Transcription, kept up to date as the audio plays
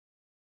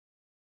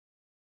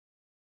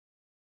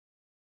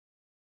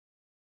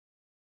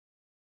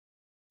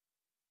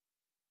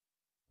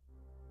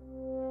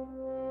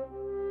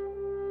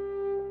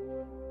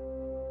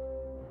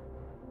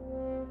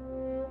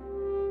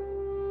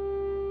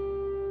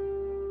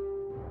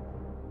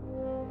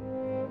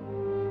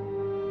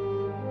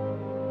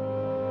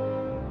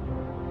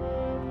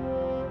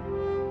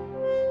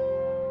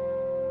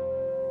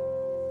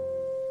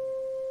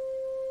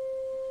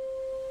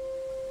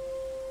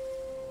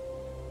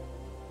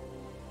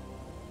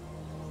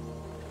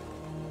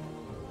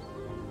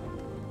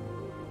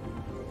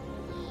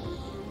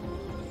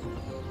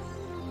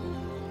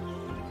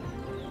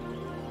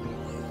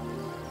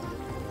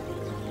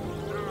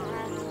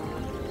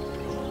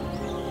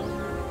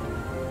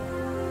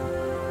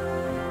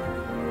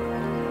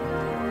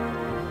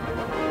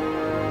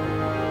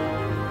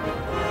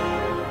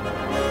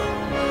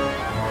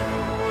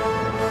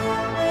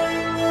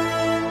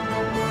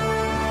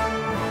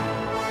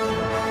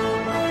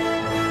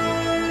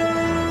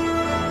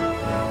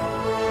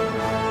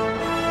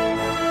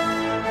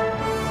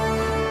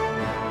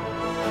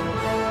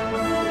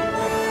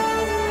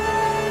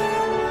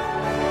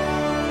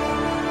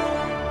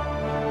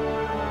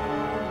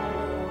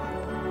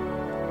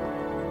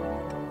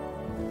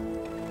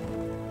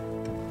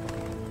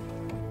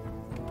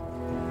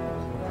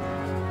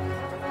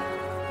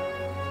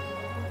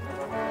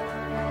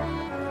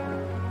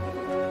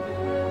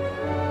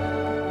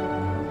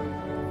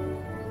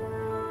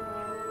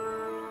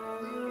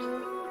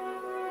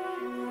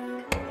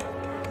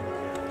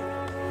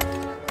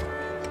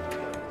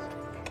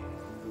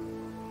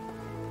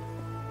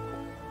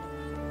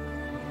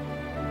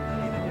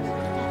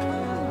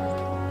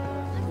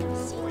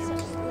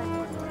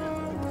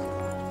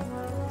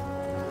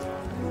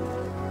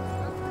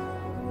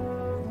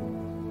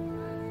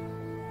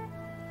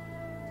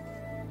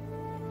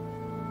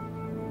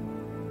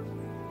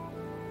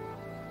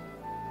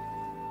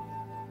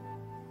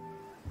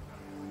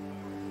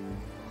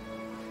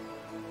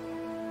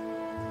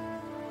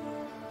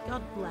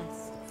God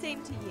bless.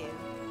 Same to you.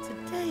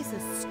 Today's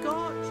a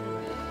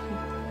scorcher.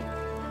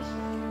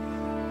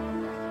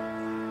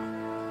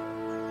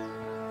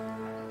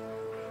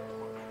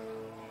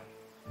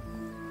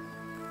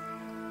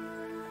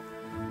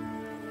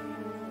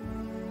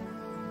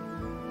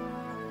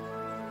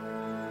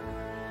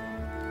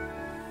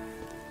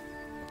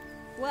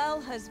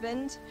 Well,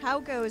 husband, how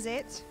goes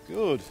it?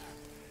 Good.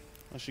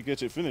 I should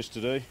get it finished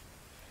today.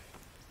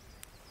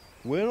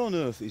 Where on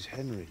earth is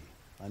Henry?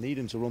 I need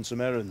him to run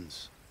some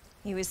errands.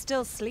 He was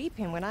still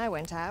sleeping when I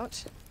went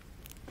out.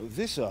 At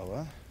this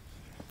hour?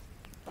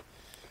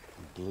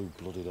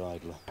 Blue-blooded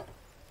idler.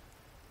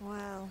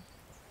 Well,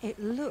 it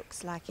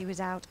looks like he was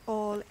out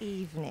all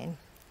evening,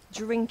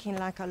 drinking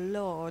like a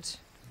lord.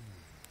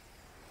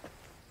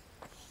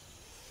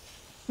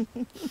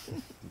 Go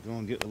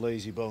and get the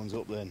lazy bones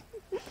up then.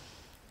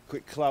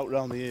 Quick clout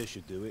round the ear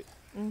should do it.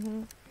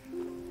 Mm-hmm.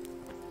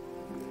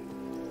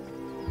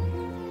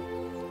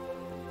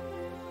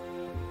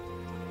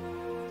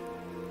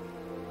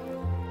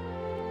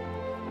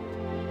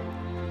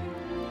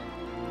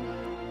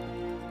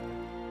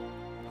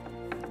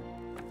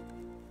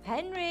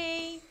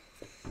 Henry!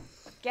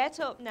 Get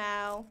up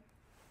now.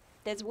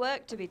 There's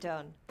work to be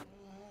done.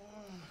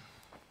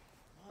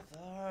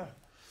 Mother!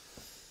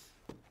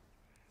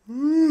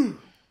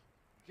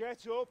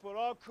 Get up or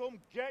I'll come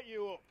get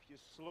you up, you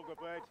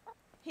slugabed.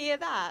 Hear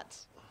that?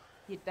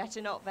 You'd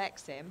better not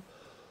vex him.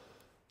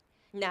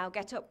 Now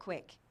get up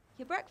quick.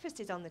 Your breakfast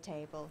is on the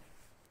table.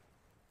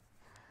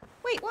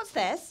 Wait, what's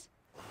this?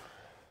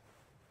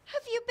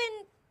 Have you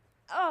been...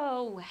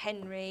 Oh,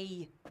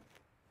 Henry.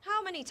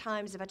 How many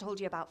times have I told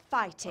you about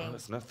fighting? Oh,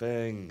 it's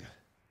nothing.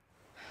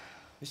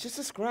 It's just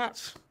a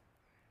scratch.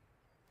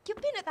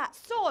 You've been at that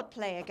sword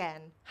play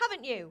again,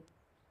 haven't you?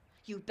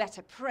 You'd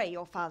better pray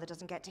your father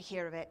doesn't get to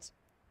hear of it.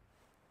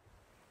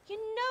 You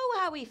know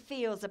how he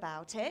feels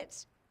about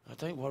it. Oh,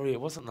 don't worry,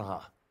 it wasn't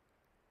that.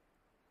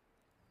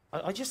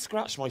 I just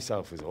scratched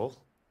myself is all.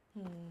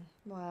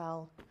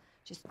 Well,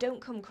 just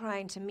don't come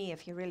crying to me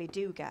if you really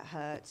do get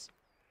hurt.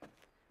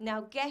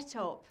 Now get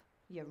up,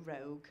 you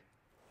rogue.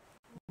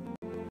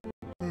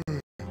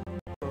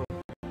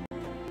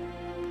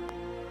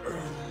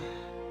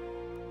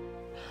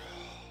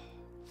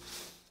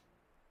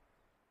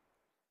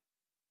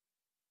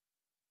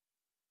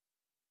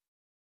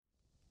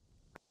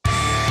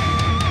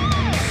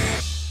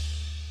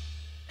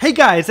 Hey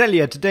guys,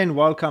 Elliot today and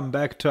welcome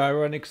back to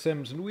Ironic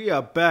Sims, and we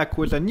are back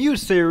with a new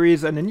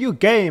series and a new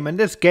game, and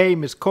this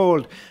game is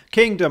called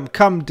Kingdom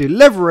Come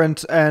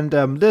Deliverance, and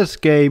this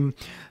game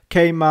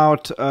came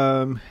out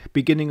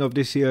beginning of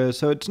this year,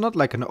 so it's not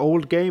like an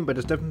old game, but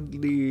it's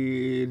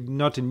definitely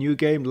not a new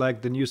game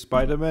like the new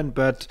Spider-Man.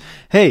 But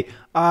hey,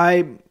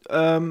 I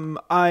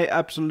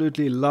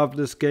absolutely love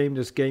this game.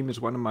 This game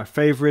is one of my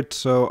favorites,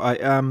 so I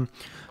am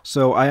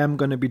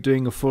going to be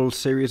doing a full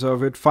series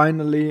of it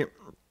finally.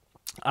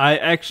 I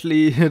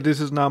actually, this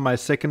is now my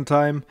second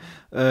time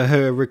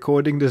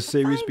recording this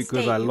series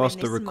because I lost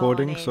the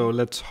recording, morning. So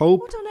let's hope...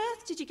 What on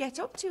earth did you get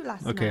up to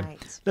last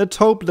night? Let's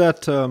hope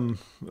that,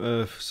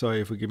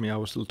 sorry, forgive me, I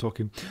was still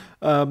talking.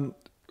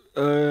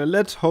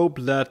 Let's hope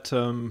that,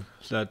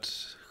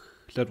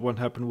 that won't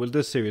happen with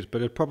this series,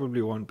 but it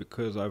probably won't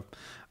because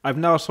I've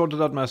now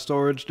sorted out my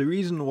storage. The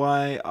reason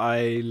why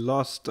I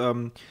lost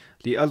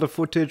the other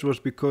footage was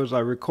because I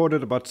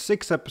recorded about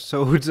 6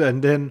 episodes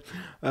and then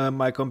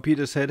my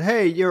computer said,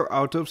 hey, you're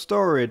out of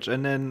storage.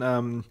 And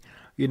then,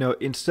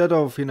 instead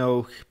of,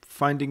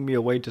 finding me a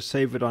way to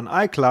save it on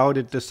iCloud,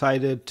 it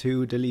decided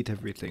to delete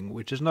everything,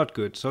 which is not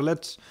good.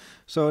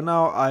 So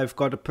now I've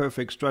got a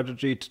perfect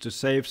strategy to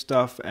save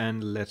stuff,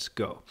 and let's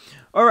go.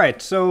 All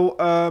right, so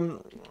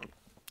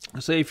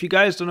if you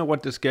guys don't know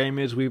what this game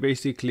is, we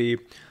basically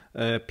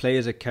play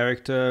as a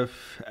character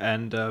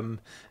and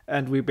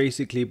we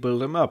basically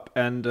build them up.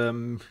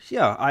 And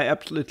yeah, I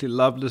absolutely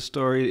love this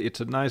story. It's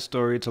a nice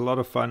story. It's a lot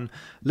of fun.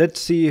 Let's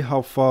see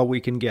how far we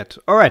can get.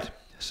 All right,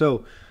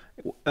 so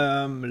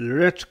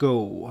let's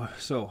go.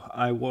 So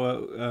I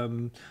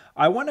want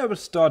to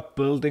start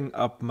building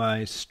up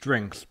my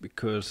strength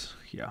because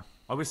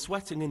I was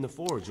sweating in the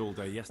forge all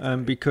day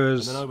yesterday.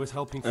 Because and then I was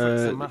helping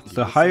Fritz and Matthew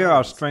the with higher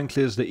our science. strength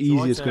is, the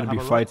easier it's going to be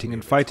have a fighting, right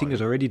and to be a bit fighting is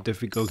tired. already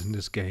difficult in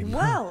this game.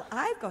 Well,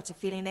 I've got a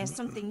feeling there's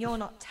something you're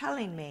not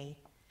telling me.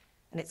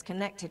 And it's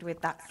connected with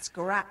that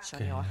scratch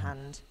on your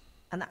hand.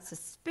 And that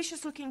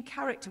suspicious-looking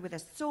character with a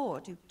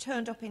sword who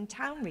turned up in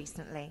town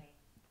recently.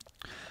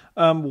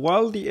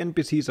 While the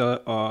NPCs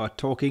are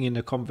talking in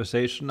a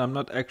conversation, I'm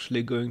not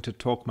actually going to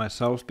talk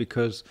myself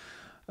because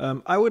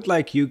I would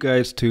like you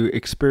guys to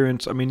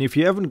experience. I mean, if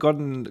you haven't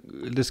gotten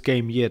this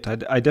game yet,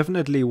 I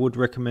definitely would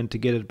recommend to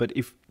get it.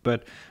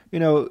 But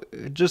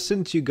just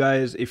since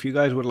if you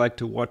guys would like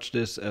to watch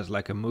this as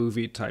like a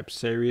movie type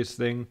series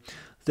thing,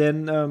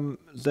 then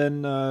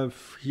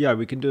yeah,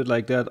 we can do it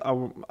like that.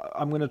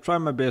 I'm gonna try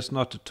my best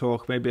not to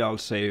talk. Maybe I'll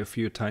say a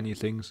few tiny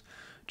things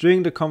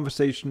during the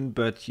conversation,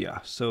 but yeah.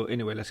 So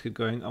anyway, let's get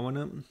going.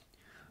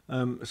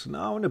 So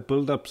now I wanna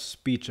build up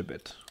speech a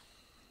bit.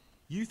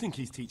 You think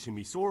he's teaching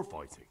me sword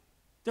fighting,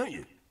 don't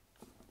you?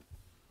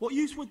 What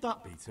use would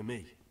that be to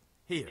me?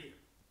 Here.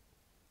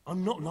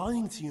 I'm not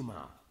lying to you,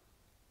 Ma.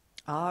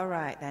 All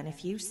right, then,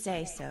 if you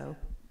say so.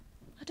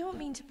 I don't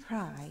mean to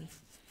pry,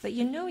 but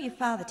you know your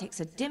father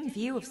takes a dim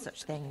view of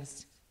such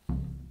things.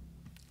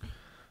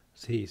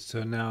 See,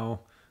 so now,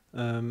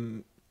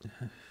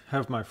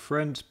 have my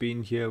friends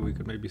been here? We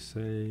could maybe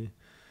say,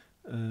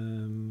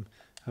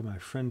 have my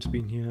friends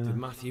been here? Did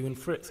Matthew and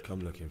Fritz come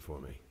looking for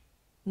me?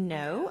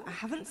 No, I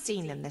haven't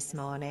seen them this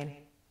morning.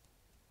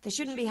 They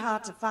shouldn't be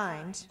hard to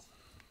find.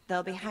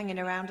 They'll be hanging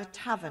around a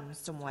tavern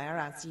somewhere,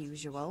 as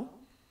usual.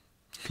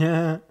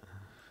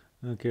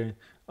 Okay.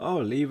 Oh,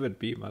 leave it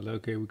be, Mal.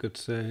 Okay, we could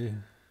say,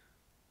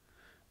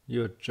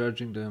 you're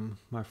judging them.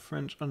 My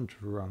friends are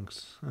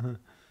drunks.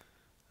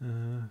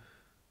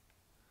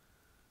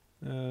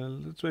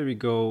 Let's maybe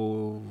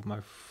go,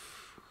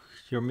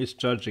 you're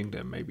misjudging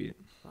them, maybe.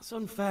 That's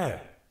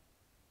unfair.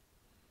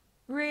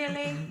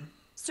 Really?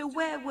 So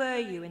where were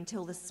you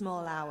until the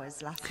small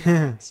hours last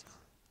night?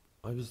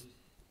 I was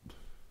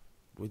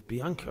with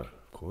Bianca,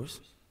 of course.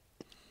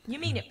 You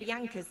mean at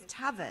Bianca's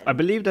tavern? I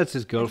believe that's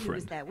his And who was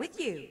girlfriend. there with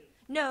you?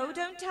 No,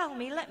 don't tell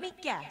me. Let me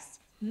guess.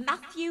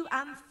 Matthew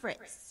and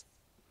Fritz.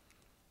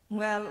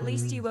 Well, at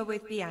least you were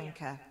with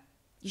Bianca.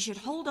 You should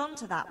hold on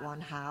to that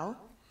one, Hal.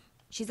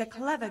 She's a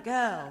clever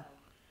girl.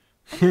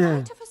 And you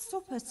might have a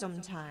supper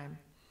sometime.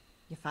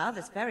 Your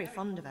father's very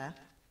fond of her.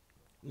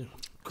 Yeah,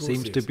 of course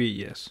Seems he to is. be,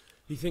 yes.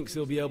 He thinks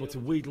he'll be able to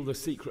wheedle the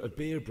secret of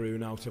beer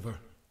brewing out of her.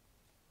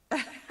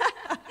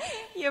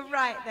 You're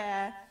right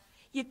there.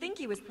 You'd think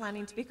he was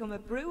planning to become a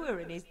brewer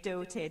in his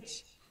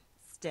dotage.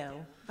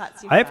 Still,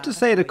 that's your I have to father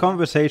say the for you.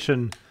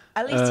 conversation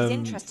At least he's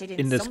interested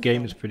in this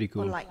game something, is pretty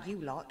cool. Unlike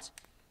you lot.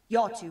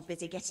 You're too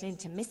busy getting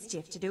into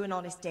mischief to do an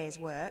honest day's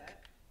work.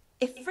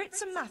 If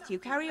Fritz and Matthew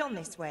carry on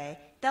this way,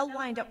 they'll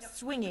wind up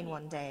swinging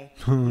one day.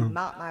 You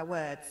mark my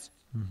words.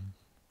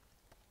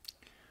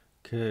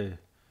 Okay.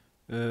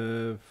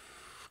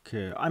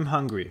 Okay, I'm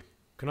hungry.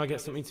 Can I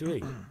get something to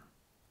eat?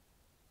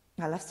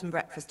 I left some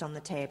breakfast on the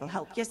table.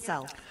 Help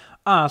yourself.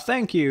 Ah,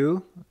 thank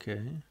you.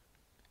 Okay.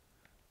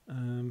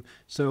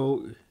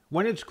 So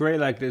when it's grey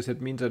like this,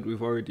 it means that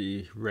we've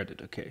already read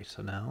it. Okay,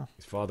 so now.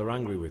 Is Father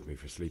angry with me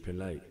for sleeping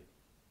late?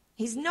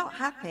 He's not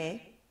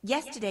happy.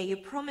 Yesterday you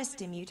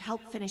promised him you'd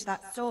help finish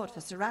that sword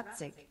for Sir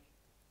Radzig.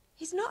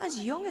 He's not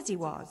as young as he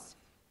was.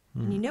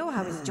 And you know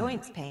how his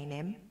joints pain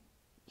him.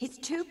 He's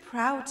too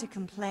proud to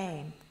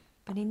complain.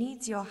 But he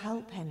needs your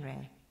help,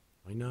 Henry.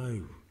 I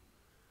know.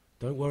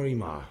 Don't worry,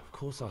 Ma. Of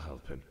course I'll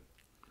help him.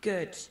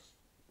 Good.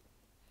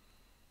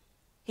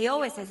 He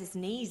always says his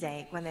knees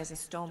ache when there's a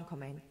storm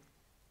coming.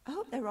 I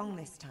hope they're wrong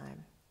this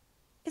time.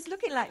 It's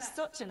looking like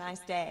such a nice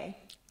day.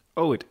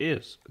 Oh, it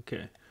is.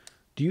 Okay.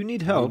 Do you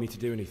need Need help? me to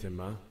do anything,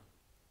 Ma?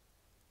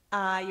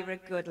 Ah, you're a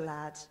good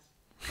lad.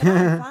 But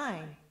I'm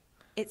fine.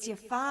 It's your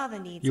father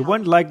needs You help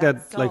weren't with like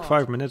that like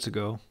sword. 5 minutes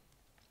ago.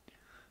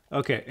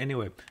 Okay,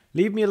 anyway.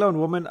 Leave me alone,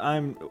 woman.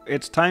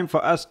 It's time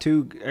for us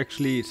to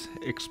actually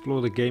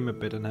explore the game a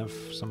bit and have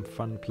some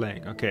fun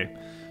playing. Okay.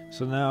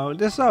 So now,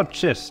 this is our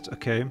chest,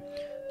 okay?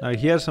 Now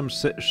here's some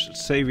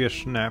savior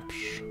snaps.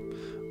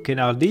 Okay,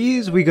 now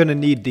these, we're gonna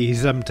need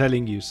these, I'm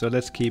telling you. So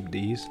let's keep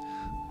these.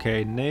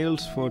 Okay,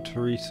 nails for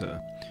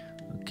Teresa.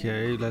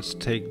 Okay, let's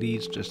take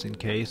these just in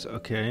case.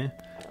 Okay.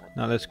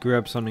 Now let's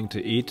grab something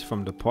to eat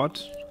from the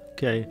pot.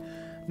 Okay.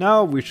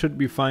 Now we should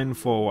be fine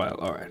for a while.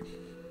 Alright.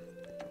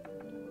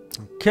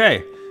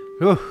 Okay.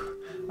 Whew.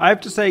 I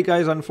have to say,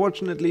 guys,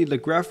 unfortunately, the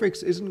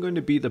graphics isn't going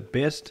to be the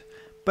best,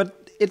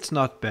 but it's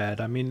not bad.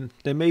 I mean,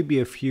 there may be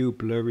a few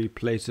blurry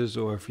places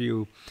or a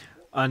few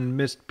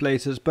unmissed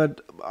places,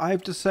 but I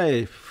have to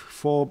say,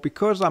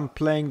 because I'm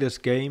playing this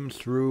game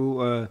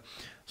through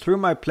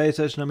my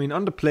PlayStation. I mean,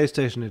 on the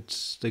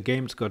PlayStation, the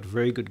game's got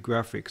very good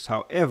graphics.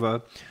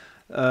 However,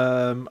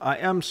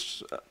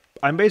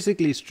 I'm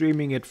basically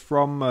streaming it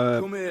from.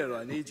 Come here,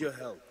 I need your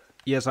help.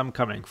 Yes, I'm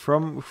coming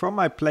from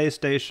my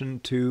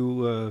PlayStation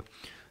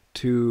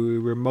to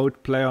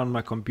remote play on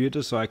my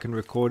computer, so I can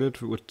record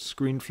it with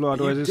ScreenFlow.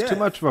 Otherwise, it's too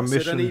much of a I said I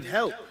mission. need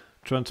help.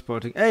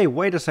 Transporting. Hey,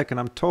 wait a second,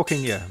 I'm talking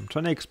here. I'm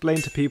trying to explain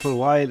to people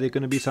why there's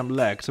going to be some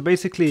lag. So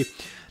basically,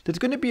 there's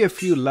going to be a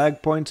few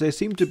lag points. They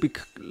seem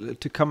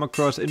to come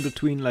across in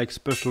between like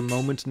special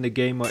moments in the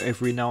game or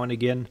every now and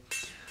again.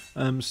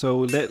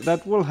 So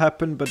that will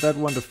happen, but that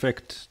won't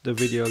affect the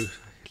video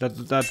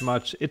that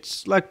much.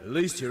 It's like At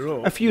least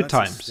you're up. a few That's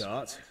times.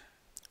 start.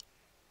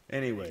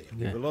 Anyway,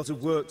 Yeah. we've a lot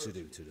of work to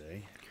do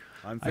today.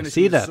 I'm I finishing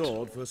see the that.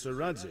 sword for Sir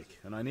Radzig,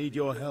 and I need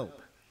your help.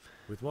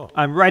 With what?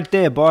 I'm right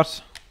there,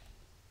 boss.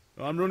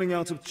 I'm running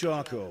out of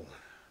charcoal.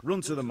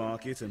 Run to the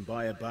market and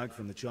buy a bag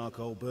from the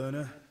charcoal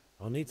burner.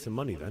 I'll need some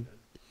money then.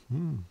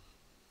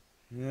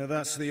 Yeah,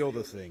 that's the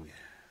other thing.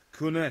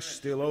 Kunesh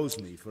still owes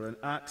me for an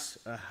axe,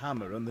 a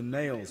hammer, and the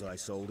nails I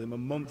sold him a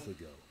month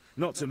ago.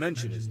 Not to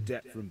mention his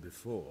debt from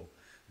before.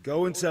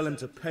 Go and tell him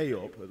to pay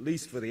up, at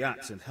least for the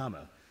axe and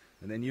hammer,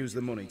 and then use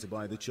the money to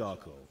buy the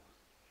charcoal.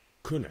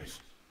 Kunesh,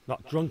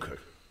 that drunkard.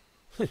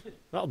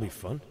 That'll be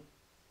fun.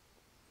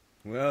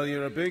 Well,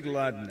 you're a big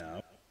lad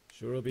now.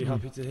 Sure, I'll be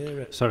happy to hear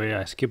it. Sorry,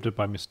 I skipped it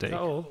by Is mistake. that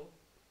all?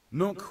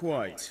 Not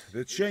quite.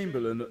 The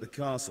Chamberlain at the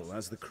castle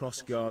has the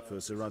cross-guard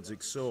for Sir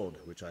Radzig's sword,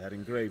 which I had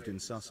engraved in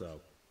Sasau.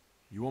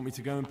 You want me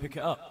to go and pick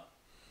it up?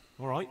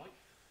 All right.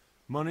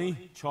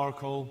 Money,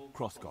 charcoal,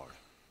 crossguard.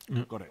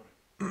 Got it.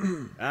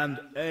 And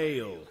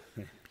ale.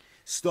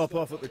 Stop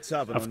off at the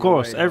tavern. Of on your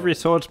course, way every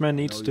home. swordsman I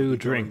needs know to you'll be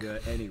going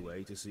drink. there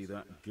anyway to see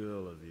that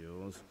girl of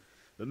yours.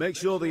 But make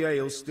sure the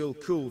ale's still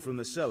cool from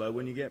the cellar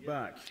when you get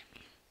back.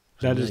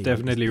 That is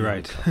definitely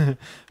right.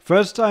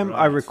 First time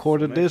I Right,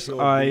 recorded make this,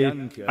 sure I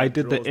Bianca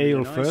did the draws me a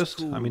ale nice first.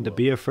 cool I mean the one.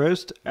 beer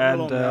first, Come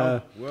and along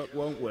now. Work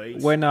won't wait.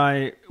 when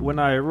I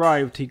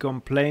arrived, he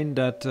complained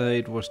that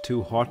it was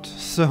too hot.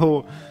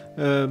 So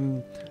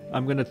I'm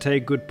gonna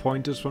take good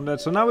pointers from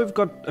that. So now we've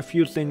got a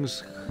few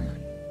things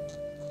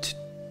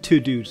to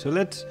do. So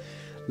let's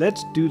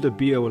do the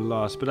beer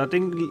last. But I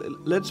think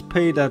let's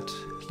pay that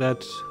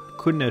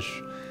Kunesh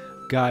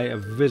guy a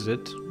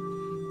visit.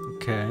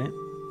 Okay.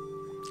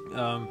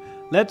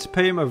 Let's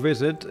pay him a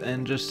visit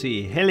and just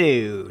see.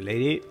 Hello,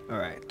 lady.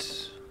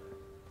 Alright.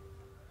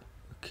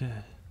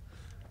 Okay.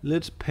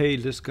 Let's pay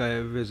this guy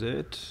a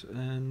visit.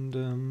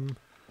 And,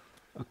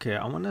 okay,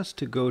 I want us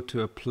to go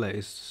to a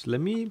place. Let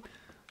me...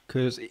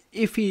 Because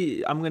if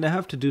he... I'm gonna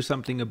have to do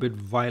something a bit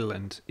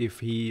violent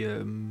if he...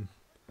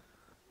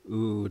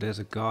 Ooh, there's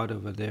a guard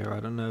over there. I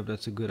don't know if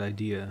that's a good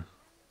idea.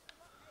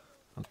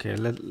 Okay,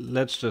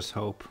 let's just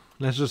hope.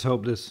 Let's just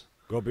hope this...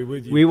 God be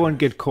with you. We won't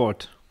get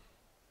caught.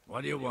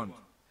 What do you want?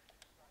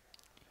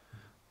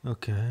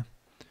 Okay.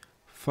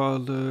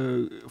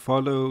 Father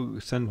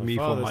sent My me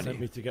for father money. sent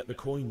me to get the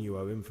coin you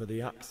owe him for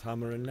the axe,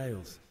 hammer, and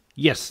nails.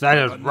 Yes, that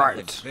is Got nothing.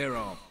 right. Clear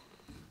off.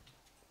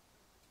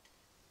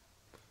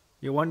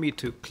 You want me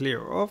to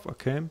clear off?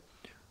 Okay.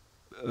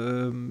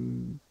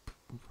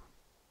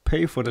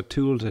 Pay for the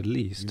tools at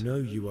least. You know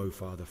you owe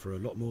father for a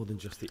lot more than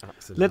just the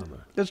axe and Let,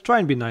 hammer. let's try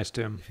and be nice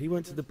to him. If he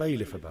went to the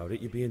bailiff about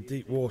it, you'd be in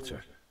deep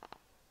water.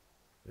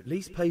 At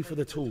least pay for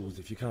the tools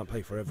if you can't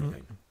pay for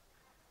everything.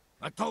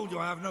 I told you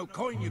I have no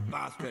coin, you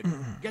bastard.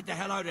 Get the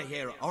hell out of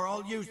here, or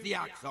I'll use the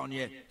axe on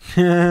you.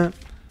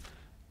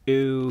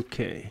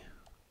 Okay.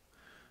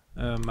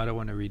 I don't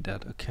want to read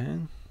that. Okay.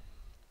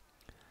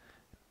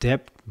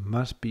 Debt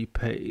must be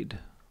paid.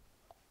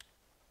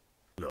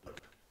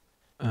 Look,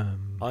 yeah,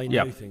 I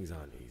know things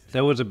aren't easy.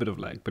 there was a bit of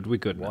lag, but we're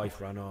good now.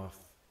 Wife ran off.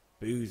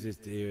 Booze is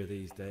dear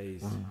these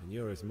days, and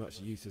you're as much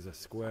use as a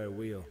square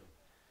wheel.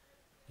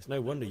 It's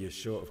no wonder you're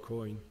short of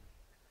coin.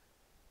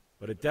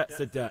 But a debt's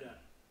a debt,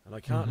 and I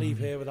can't leave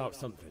here without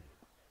something.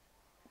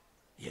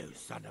 You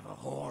son of a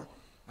whore.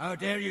 How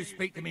dare you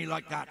speak to me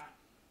like that?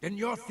 Didn't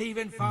your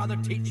thieving father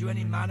teach you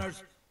any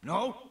manners?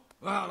 No?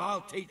 Well,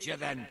 I'll teach you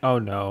then. Oh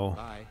no.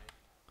 Bye.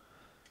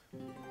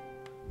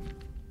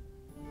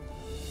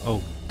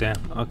 Oh,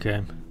 damn.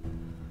 Okay.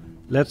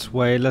 Let's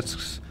wait.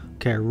 Let's...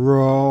 Okay,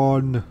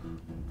 run.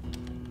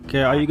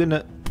 Okay, are you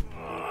gonna...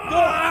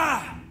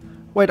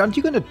 Wait, aren't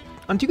you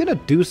gonna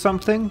do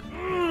something?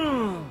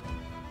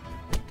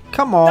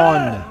 Come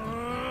on.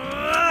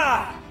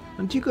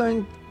 Aren't you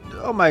going...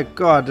 Oh my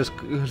god,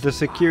 the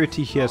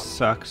security here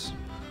sucks.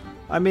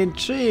 I mean,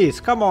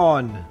 jeez, come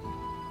on.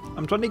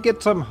 I'm trying to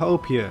get some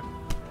hope here.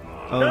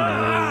 Oh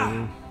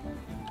no.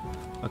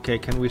 Okay,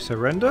 can we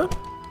surrender?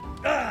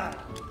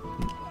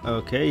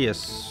 Okay,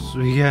 yes,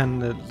 we can.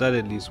 That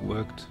at least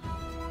worked.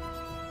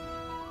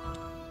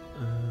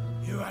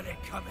 You had it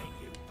coming,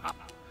 you pup.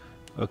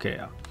 Okay,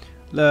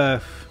 yeah.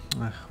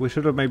 We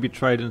should have maybe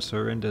tried and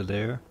surrender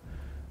there.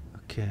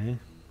 Okay.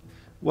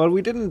 Well,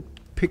 we didn't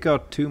pick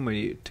out too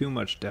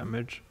much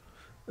damage.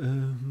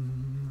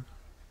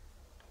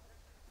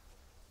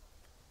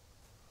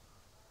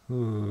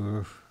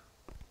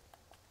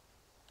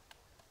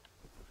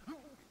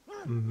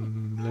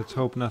 Let's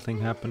hope nothing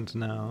happens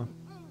now.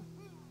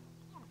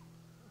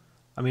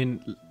 I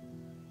mean,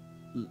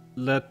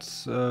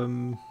 let's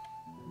okay,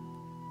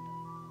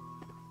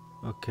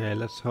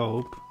 let's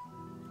hope.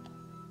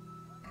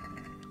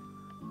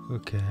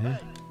 Okay.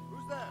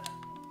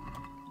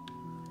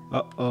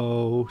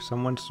 Uh-oh,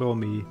 someone saw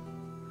me.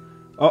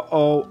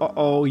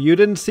 Uh-oh, you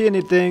didn't see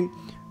anything.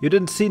 You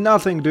didn't see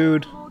nothing,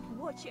 dude.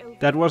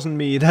 That wasn't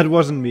me, that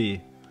wasn't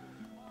me.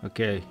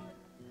 Okay.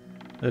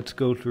 Let's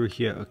go through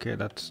here. Okay,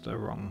 that's the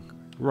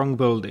wrong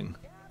building.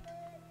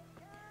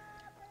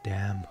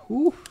 Damn.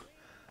 Whew.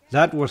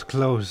 That was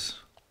close.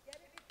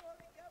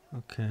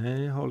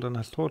 Okay, hold on.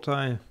 I thought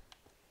I...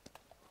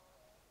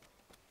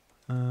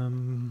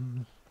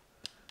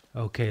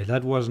 Okay,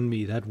 that wasn't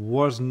me. That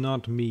was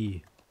not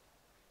me.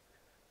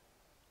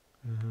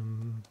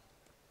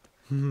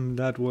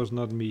 That was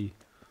not me.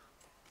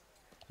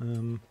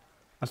 I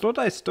thought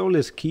I stole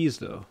his keys,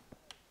 though.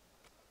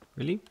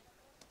 Really?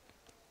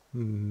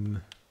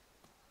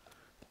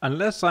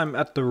 Unless I'm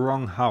at the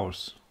wrong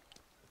house.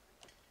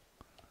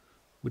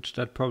 Which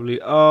that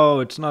probably... Oh,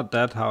 it's not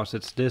that house,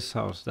 it's this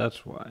house,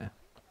 that's why.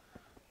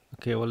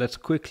 Okay, well, let's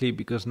quickly,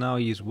 because now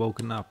he's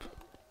woken up.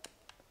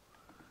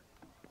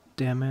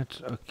 Damn it.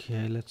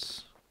 Okay,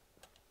 let's...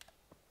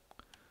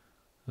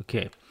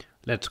 Okay,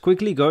 let's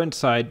quickly go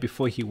inside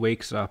before he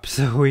wakes up,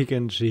 so we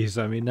can...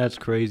 Jeez, I mean, that's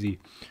crazy.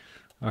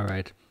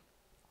 Alright.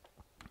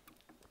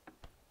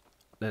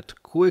 let's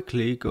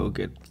quickly go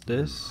get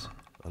this.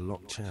 A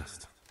locked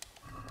chest.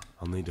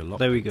 I'll need a lock.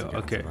 There we go.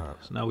 Okay.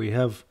 So now we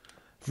have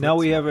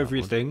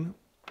everything.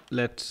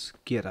 Let's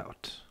get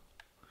out.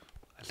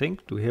 I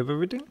think. Do we have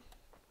everything?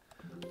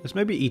 Let's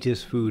maybe eat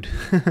his food.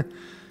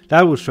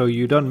 That will show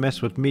you don't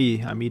mess with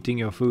me. I'm eating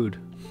your food.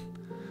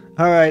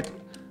 Alright.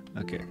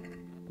 Okay.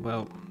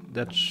 Well,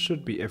 that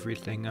should be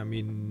everything. I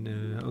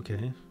mean,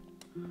 okay.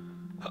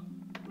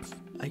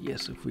 I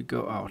guess if we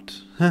go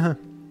out.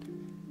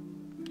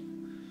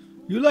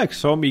 You like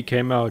saw me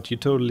came out. You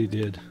totally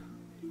did.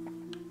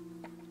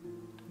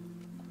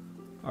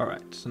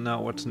 Alright, so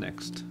now what's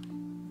next?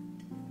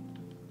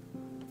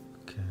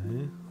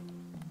 Okay.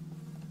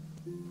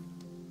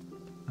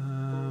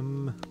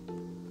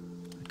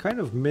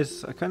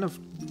 I kind of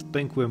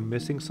think we're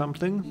missing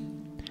something.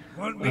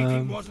 One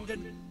meeting, wasn't it?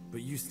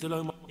 But you still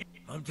owe my...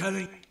 I'm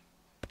telling.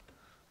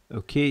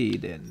 Okay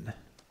then.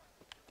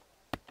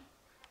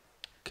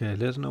 Okay,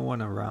 there's no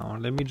one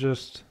around. Let me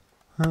just.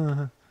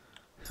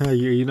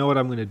 You know what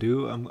I'm gonna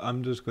do?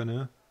 I'm just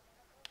gonna.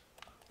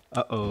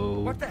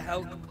 Uh-oh. What the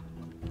hell?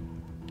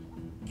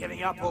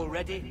 Giving up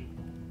already?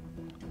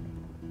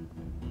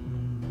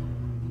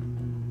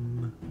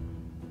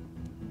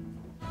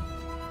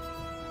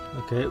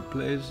 Okay,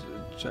 plays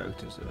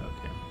characters.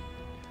 Okay.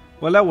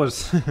 Well, that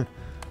was.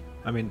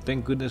 I mean,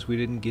 thank goodness we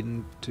didn't get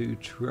into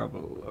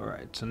trouble. All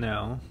right, so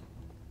now.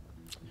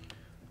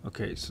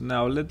 Okay, so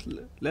now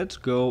let's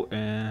go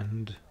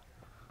and.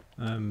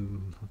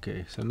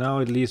 Okay, so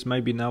now at least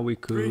maybe now we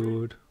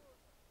could.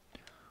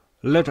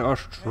 Let us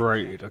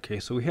trade. Okay,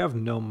 so we have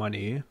no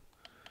money.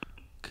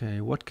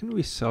 Okay, what can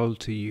we sell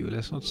to you?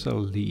 Let's not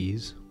sell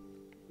these.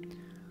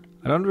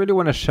 I don't really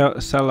want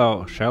to sell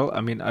our shell.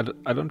 I mean, I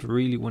don't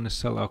really want to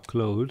sell our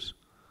clothes.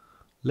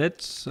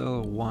 Let's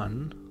sell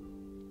one.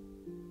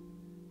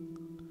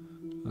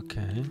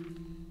 Okay.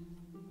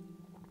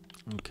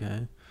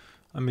 Okay.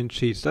 I mean,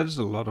 cheese. That is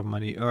a lot of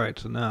money. Alright,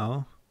 so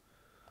now...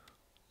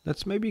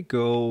 let's maybe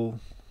go...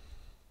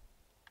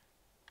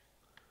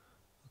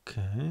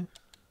 Okay.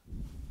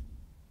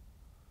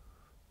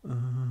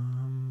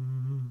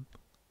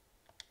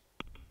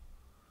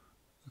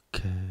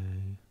 Okay.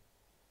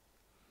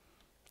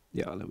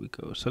 Yeah, there we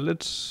go. So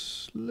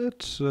let's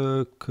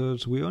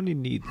cause we only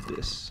need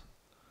this.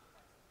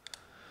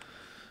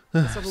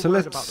 So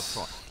let's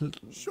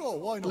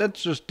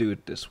just do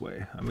it this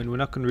way. I mean, we're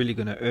not really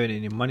gonna earn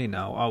any money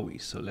now, are we?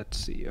 So let's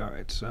see. All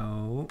right.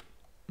 So.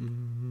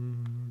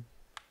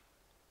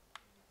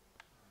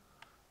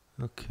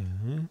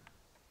 Okay.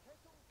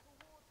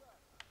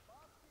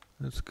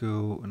 Let's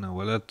go. No,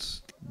 well,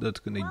 that's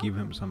gonna give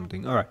him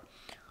something. All right.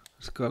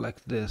 Let's go like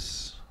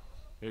this.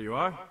 Here you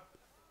are,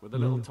 with a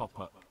little top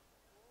up.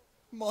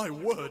 My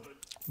word.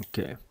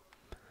 Okay.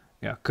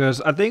 Yeah,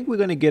 because I think we're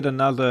gonna get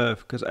another.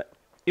 Because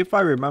if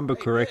I remember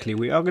correctly,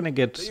 we are gonna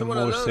get some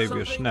more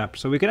savior snaps.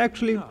 So we can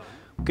actually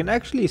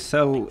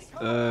sell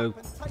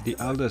the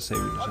other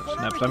savior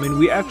snaps. I mean,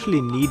 we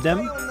actually need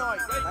them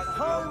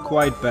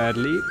quite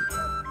badly.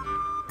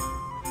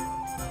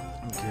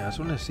 Okay, I just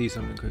want to see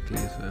something quickly.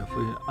 So if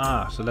we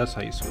so that's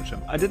how you switch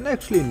them. I didn't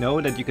actually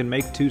know that you can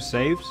make 2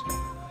 saves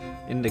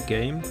in the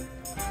game,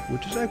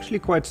 which is actually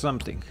quite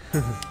something.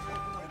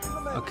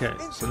 Okay,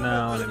 so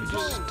now let me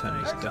just turn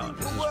this down.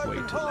 This is way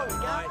too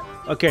loud.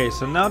 Okay,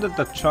 so now that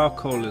the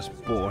charcoal is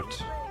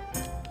bought,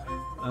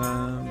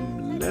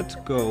 let's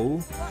go.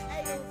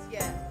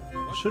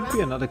 There should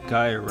be another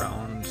guy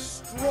around.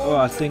 Oh,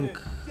 I think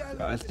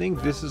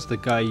this is the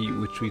guy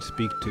which we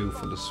speak to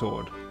for the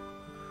sword.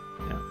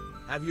 Yeah.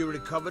 Have you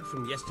recovered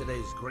from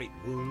yesterday's great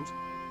wound?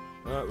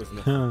 That was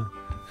nothing.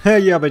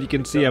 Yeah, but you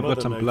can see I've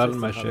got some blood on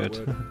my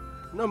shirt.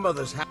 No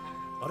mother's hat.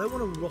 I don't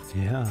want to rot.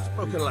 Yeah.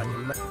 Spoken like a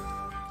man.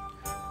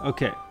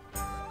 Okay,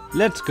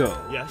 let's go.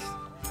 Yes.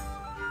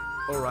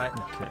 All right.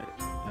 Okay.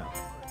 Yeah.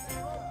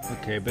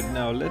 Okay, but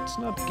now let's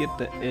not get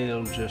the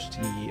ale just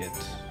yet.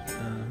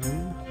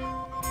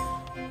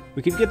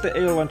 We can get the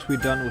ale once we're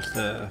done with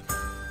the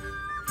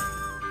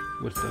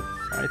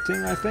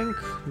fighting, I think.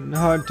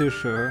 No, I'm too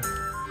sure.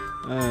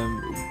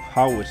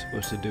 How we're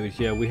supposed to do it.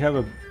 Yeah, we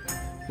have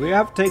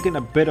taken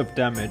a bit of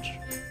damage,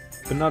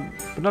 but not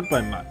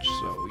by much.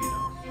 So you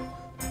know,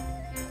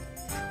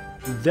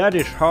 that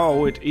is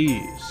how it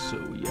is. So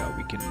yeah,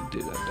 we can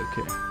do that.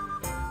 Okay,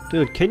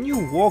 dude, can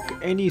you walk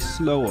any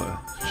slower?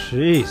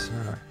 Jeez.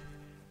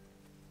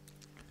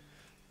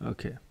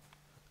 Okay.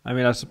 I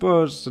mean, I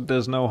suppose that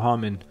there's no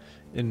harm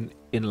in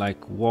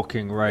like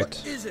walking right.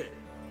 What is it?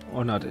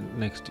 Or not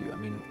next to you. I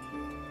mean,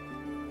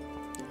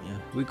 yeah,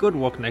 we could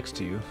walk next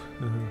to you.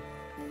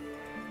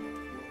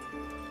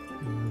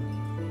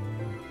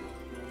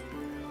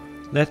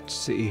 Let's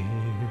see.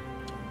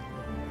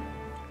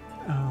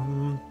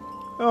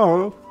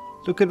 Oh,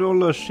 look at all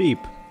those sheep.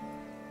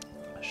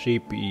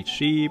 Sheep eat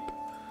sheep.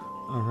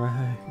 All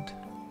right.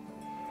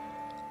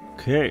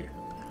 Okay.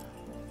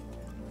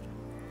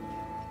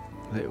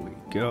 There we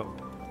go.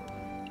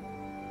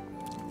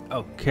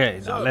 Okay,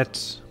 now So,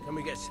 let's... Can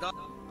we get started?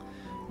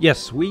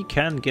 Yes, we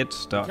can get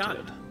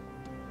started.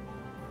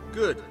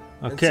 Good.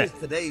 And Okay. since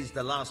today's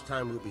the last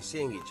time we'll be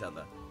seeing each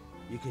other,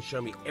 you can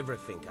show me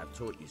everything I've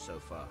taught you so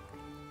far.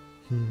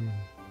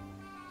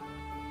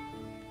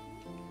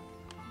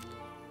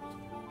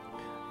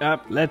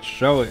 Yep, let's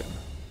show him.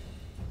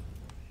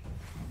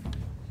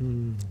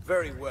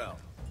 Very well.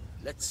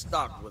 Let's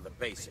start with the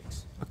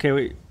basics. Okay,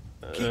 wait.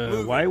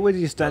 moving. Why was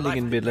he Your standing life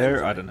in depends midair?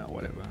 on I it. don't know,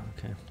 whatever.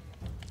 Okay.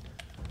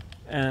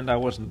 And I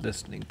wasn't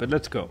listening, but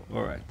let's go.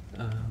 Alright.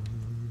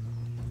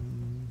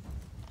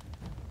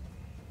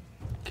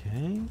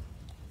 Okay.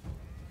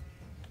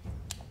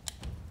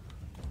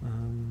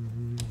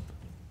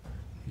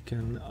 You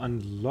can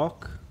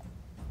unlock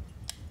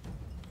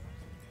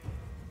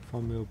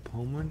from your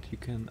opponent. You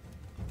can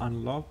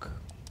unlock.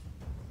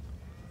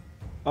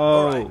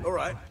 Oh,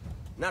 Alright.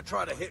 Now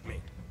try to hit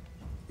me.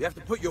 You have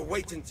to put your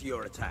weight into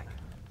your attack.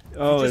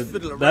 oh, just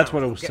fiddle that's around,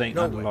 what I you'll was get saying.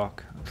 nowhere.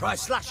 Unlock. Try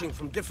slashing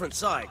from different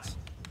sides.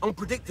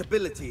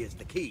 Unpredictability is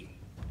the key.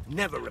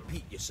 Never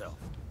repeat yourself.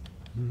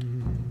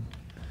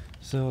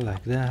 So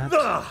like that.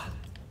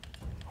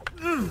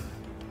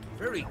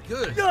 Very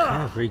good.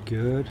 Yeah, very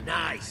good.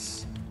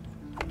 Nice.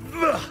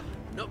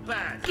 Not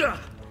bad.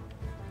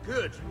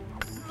 Good.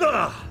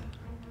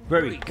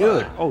 Very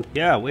good. Oh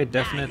yeah, we're Now you're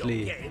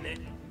definitely getting it.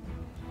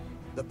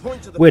 The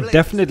point of the we're blade is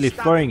definitely to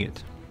stab throwing it.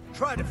 it.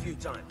 Try it a few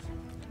times.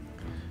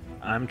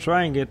 I'm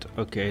trying it.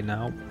 Okay,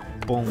 now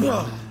boom.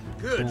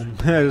 Good. Boom.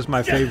 That is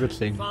my favorite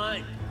thing.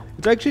 Fine.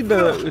 It's actually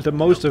the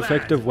most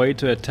effective way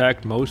to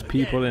attack most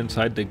people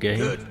inside the game,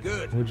 Good,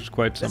 good. which is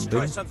quite Let's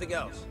try something. something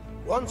else.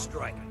 One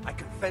strike I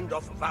can fend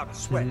off without a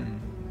sweat.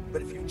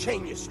 But if you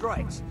chain your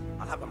strikes,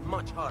 I'll have a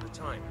much harder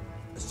time.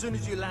 As soon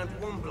as you land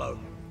one blow,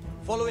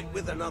 follow it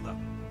with another.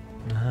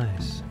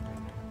 Nice.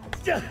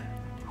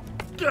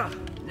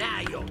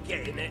 Now you're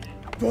getting it.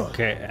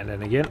 Okay, and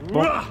then again.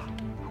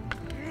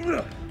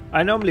 Boom.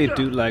 I normally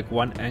do like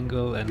one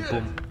angle and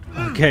boom.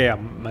 Okay,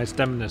 my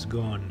stamina's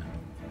gone.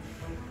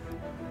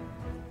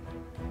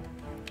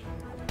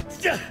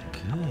 Okay.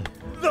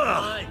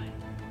 Fine.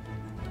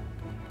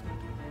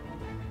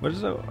 What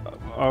does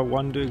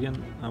R1 do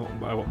again?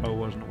 I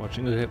wasn't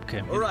watching.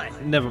 Okay, All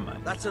right. never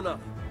mind. That's enough.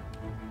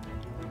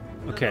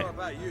 Okay. I don't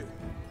know about you,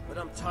 but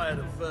I'm tired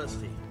and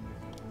thirsty.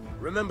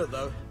 Remember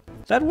though,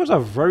 That was a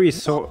very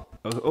oh,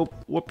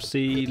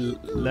 whoopsie,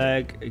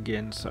 lag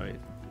again, sorry.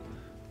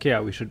 Okay,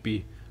 yeah, we should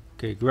be...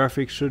 Okay,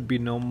 graphics should be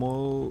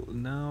normal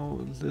now.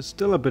 There's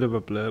still a bit of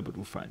a blur, but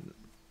we'll find it.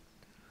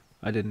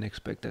 I didn't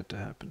expect that to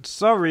happen.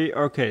 Sorry,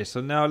 okay, so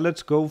now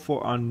let's go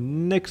for our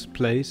next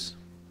place.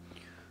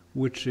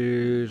 Which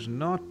is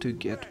not to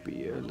get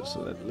beer,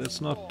 so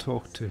let's not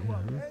talk to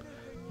him.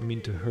 I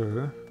mean to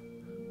her.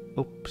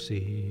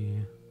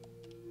 Oopsie.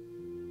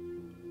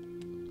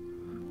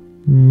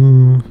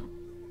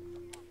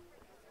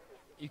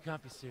 You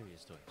can't be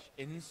serious, Deutsch.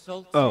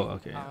 Insulting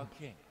okay. our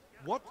king.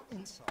 What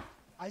insult?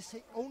 I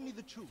say only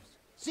the truth.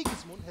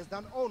 Sigismund has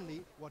done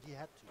only what he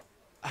had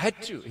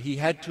to. He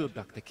had to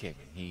abduct the king.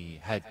 He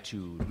had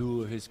to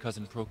lure his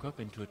cousin Prokop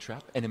into a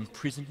trap and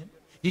imprison him.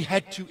 He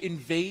had to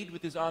invade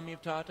with his army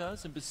of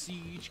Tatars and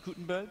besiege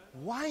Kuttenberg.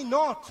 Why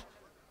not?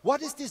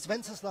 What is this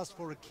Wenceslas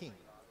for a king?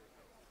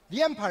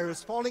 The empire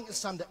is falling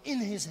asunder in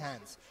his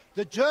hands.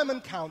 The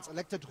German counts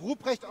elected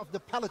Ruprecht of the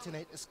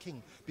Palatinate as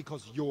king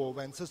because your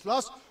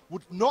Wenceslas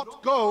would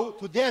not go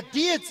to their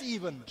deeds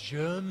even.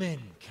 German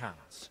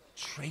counts.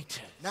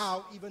 Traitors.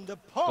 Now even the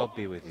Pope God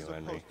be with is you,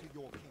 Henry. opposed to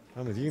your king.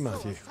 I'm with you,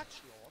 Matthew. So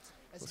such lords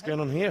as What's going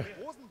on here? Henry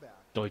of Rosenberg,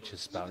 Deutsch is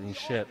spouting even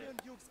shit. Austrian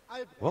Dukes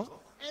Albrecht What?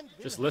 and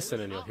Just Wilhelm listen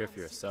and you'll are hear on for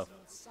yourself.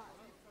 Sigismund's side.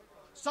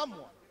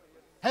 Someone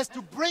has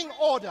to bring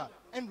order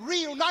and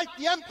reunite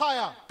the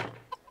empire.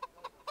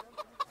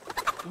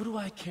 What do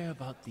I care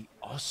about the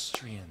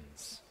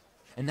Austrians?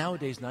 And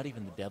nowadays, not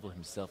even the devil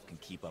himself can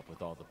keep up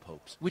with all the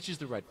popes. Which is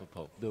the rightful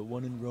pope? The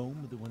one in Rome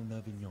or the one in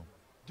Avignon?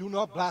 Do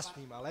not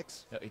blaspheme,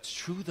 Alex. No, it's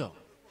true, though.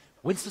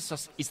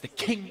 Wenceslas is the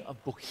king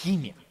of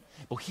Bohemia.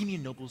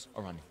 Bohemian nobles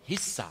are on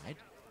his side.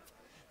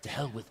 To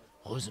hell with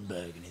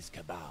Rosenberg and his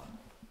cabal.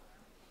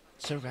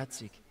 Sir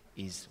Radzik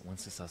is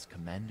Wenceslas'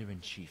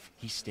 commander-in-chief.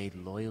 He stayed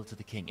loyal to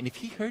the king. And if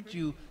he heard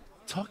you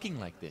talking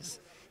like this,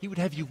 he would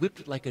have you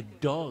whipped like a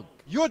dog.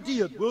 Your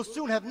Diet will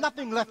soon have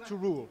nothing left to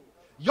rule.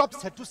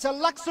 Jobst had to sell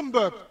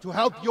Luxembourg to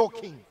help your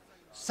king.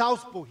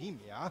 South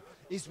Bohemia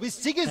is with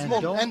Sigismund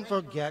And don't and...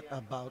 forget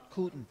about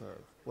Kuttenberg,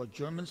 where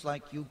Germans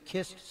like you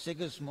kissed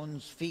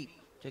Sigismund's feet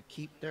to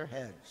keep their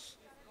heads.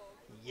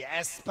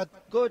 Yes,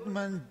 but...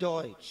 Goodman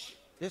Deutsch,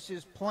 this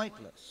is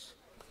pointless.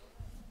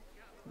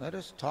 Let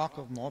us talk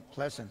of more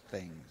pleasant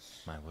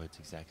things. My words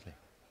exactly.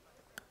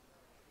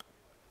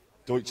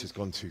 Deutsch has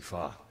gone too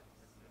far.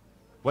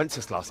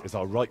 Wenceslas is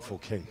our rightful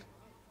king.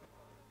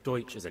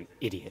 Deutsch is an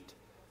idiot.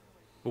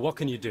 But what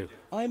can you do?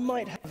 I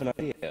might have an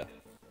idea.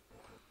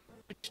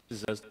 Deutsch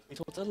deserves to be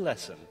taught a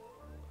lesson.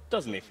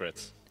 Doesn't he,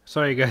 Fritz?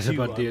 Sorry guys You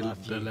about are the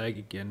Matthew. lag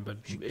again, but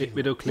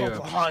it'll clear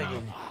up. Are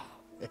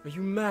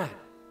you mad?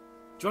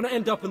 Do you want to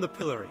end up in the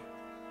pillory?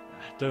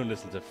 Don't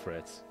listen to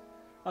Fritz.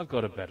 I've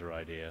got a better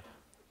idea.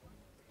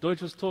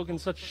 Deutsch was talking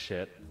such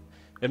shit,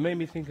 it made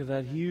me think of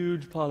that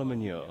huge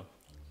parliament.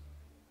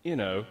 You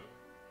know,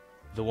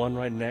 the one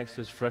right next to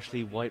his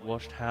freshly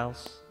whitewashed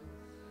house.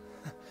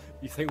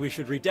 You think we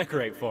should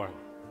redecorate for him?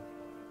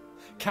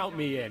 Count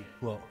me in.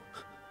 Well,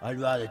 I'd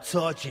rather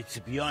torch it,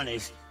 to be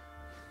honest.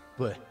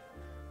 But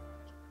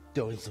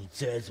throwing some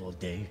tears will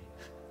do.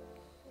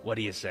 What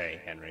do you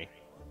say, Henry?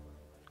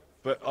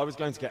 But I was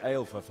going to get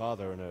ale for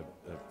Father and a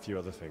few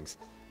other things.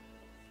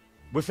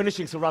 We're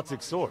finishing Sir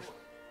Radzig's sword.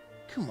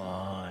 Come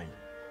on.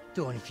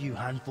 Throwing a few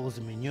handfuls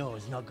of manure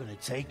is not going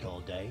to take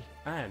all day.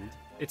 And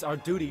it's our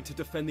duty to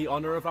defend the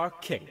honor of our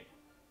king.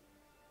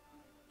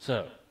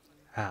 So,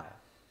 Hal,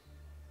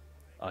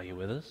 are you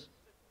with us?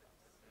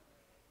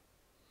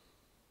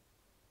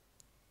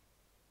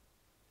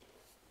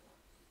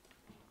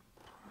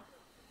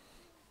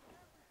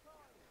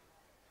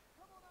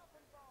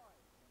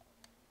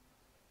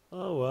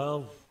 Oh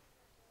well.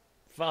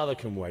 Father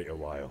can wait a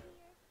while.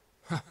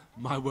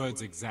 My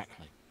words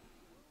exactly.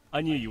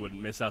 I knew you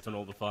wouldn't miss out on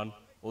all the fun.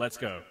 Let's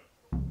go.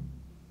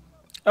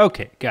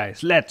 Okay,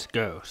 guys, let's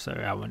go.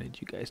 Sorry, I wanted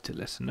you guys to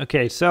listen.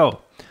 Okay,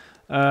 so,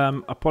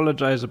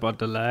 apologize about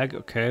the lag,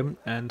 okay,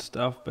 and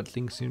stuff, but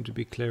things seem to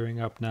be clearing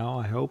up now,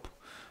 I hope.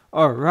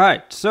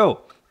 Alright,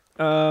 so,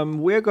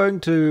 we're going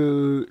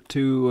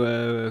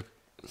to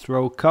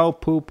throw cow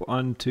poop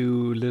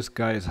onto this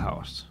guy's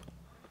house.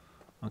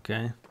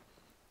 Okay.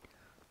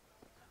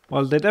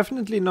 Well, they're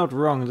definitely not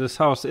wrong. This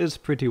house is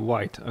pretty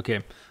white.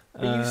 Okay.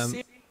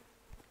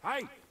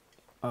 Hey.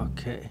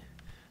 Okay.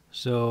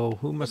 So,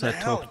 who must I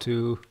talk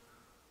to?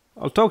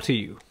 I'll talk to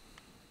you.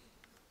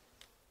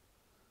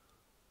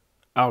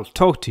 I'll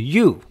talk to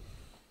you.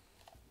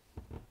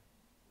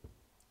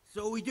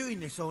 So are we doing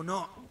this or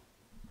not?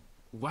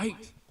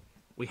 Wait.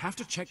 We have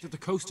to check that the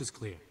coast is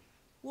clear.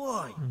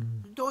 Why?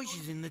 The Deutsch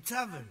is in the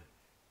tavern.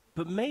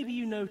 But maybe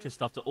you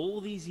noticed after all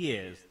these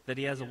years that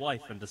he has a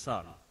wife and a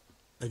son.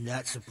 And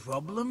that's a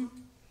problem?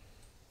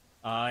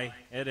 Aye,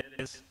 it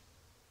is.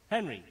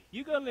 Henry,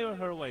 you go and lure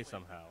her away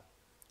somehow.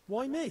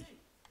 Why me?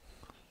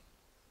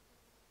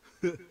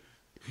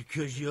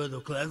 Because you're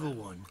the clever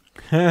one.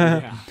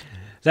 Yeah.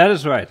 That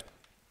is right.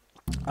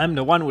 I'm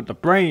the one with the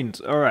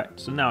brains. Alright,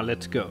 so now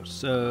let's go.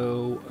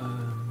 So,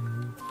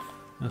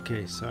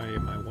 okay, sorry,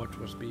 my watch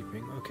was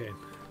beeping. Okay.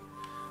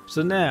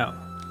 So now,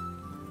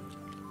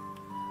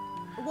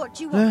 what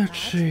do you want? let's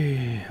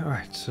see.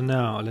 Alright, so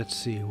now let's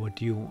see. What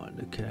do you want?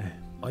 Okay.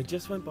 I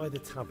just went by the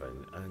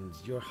tavern and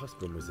your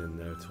husband was in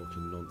there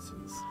talking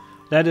nonsense.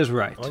 That is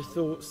right. I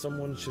thought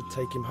someone should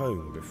take him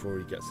home before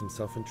he gets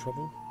himself in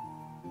trouble.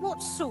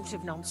 What sort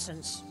of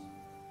nonsense?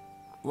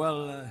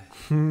 Well,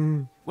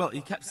 well, he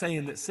kept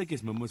saying that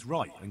Sigismund was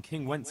right and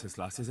King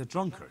Wenceslas is a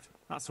drunkard,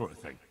 that sort of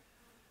thing.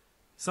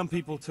 Some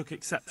people took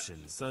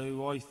exception,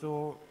 so I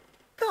thought...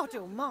 God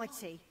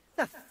almighty,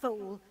 the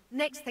fool.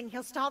 Next thing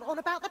he'll start on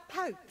about the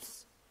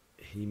popes.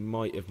 He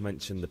might have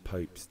mentioned the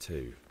popes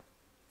too.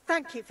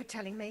 Thank you for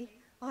telling me.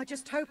 I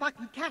just hope I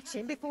can catch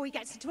him before he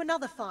gets into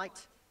another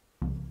fight.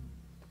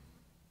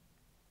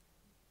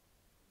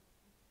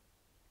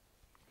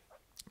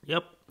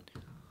 Yep.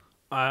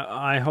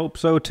 I hope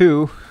so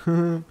too.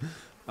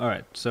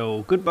 Alright,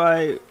 so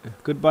goodbye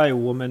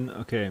woman.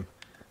 Okay.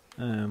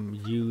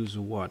 Use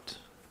what?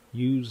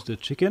 Use the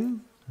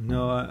chicken?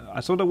 No, I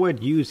saw the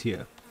word use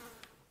here.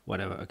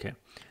 Whatever, okay.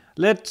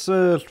 Let's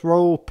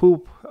throw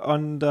poop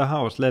on the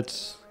house.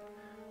 Let's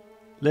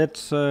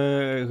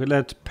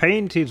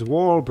paint its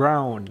wall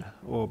brown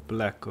or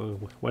black or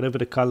whatever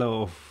the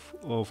color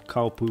of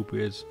cow poop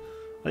is.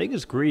 I think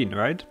it's green,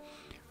 right?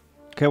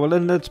 Okay, well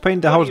then let's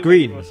paint the house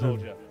green.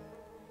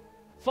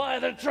 Fire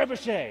the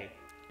trebuchet!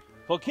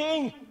 For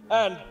king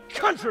and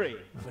country!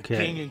 For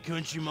king and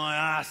country, my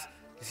ass.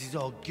 This is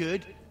all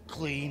good,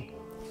 clean,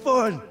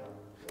 fun.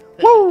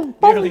 Woo!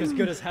 Nearly as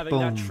good as having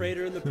that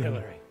traitor in the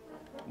pillory.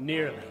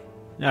 Nearly.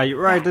 Yeah, you're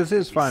right, this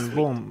is fun.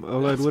 Boom.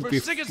 Although it would be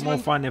more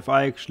fun if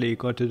I actually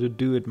got to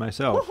do it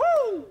myself.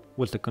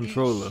 With the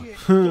controller.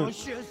 You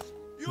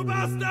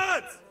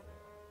bastards!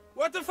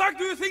 What the fuck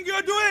do you think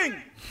you're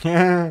doing?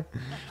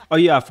 Oh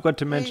yeah, I forgot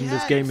to mention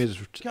this game is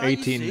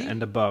 18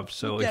 and above,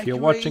 so if you're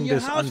watching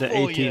this under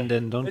 18,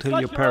 then don't tell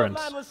your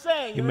parents.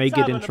 You may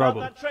get in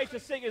trouble.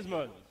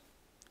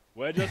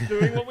 We're just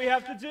doing what we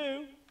have to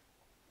do.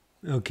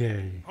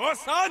 Okay. Horse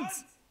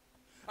sons!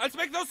 I'll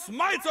make those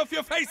smiles off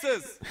your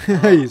faces!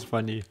 He's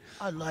funny.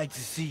 I'd like to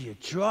see you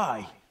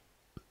try.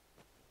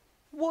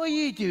 What are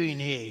you doing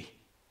here,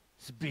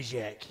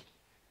 Zbigniew?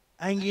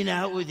 Hanging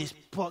out with this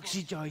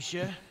poxy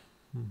Deutscher?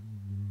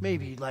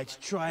 Maybe you'd like to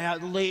try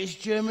out the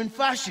latest German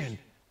fashion.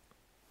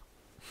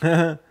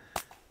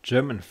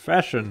 German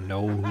fashion?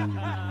 No.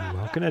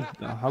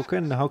 How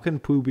can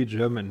poo be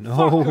German?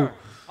 No.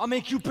 I'll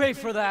make you pay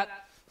for that.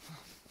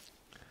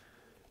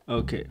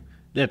 Okay.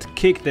 Let's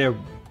kick their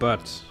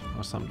butts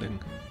or something.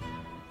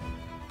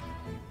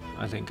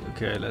 I think.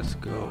 Okay, let's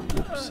go.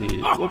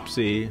 Whoopsie.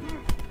 Whoopsie.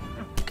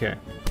 Okay.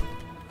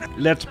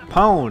 Let's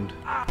pound.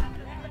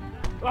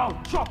 I'll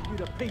chop you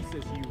to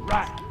pieces, you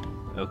rat.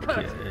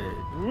 Okay.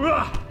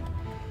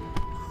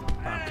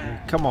 Okay,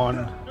 come on.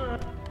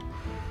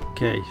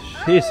 Okay,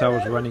 jeez, I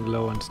was running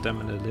low on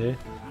stamina there.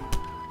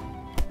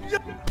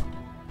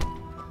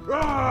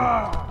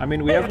 I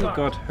mean, we haven't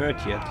got hurt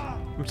yet.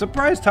 I'm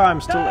surprised how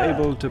I'm still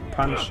able to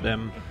punch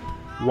them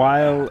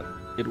while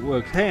it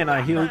works. Hey, and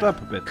I healed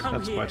up a bit.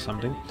 That's quite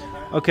something.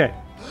 Okay,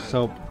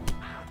 so...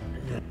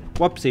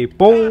 Whoopsie.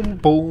 Boom,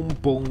 boom,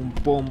 boom,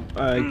 boom.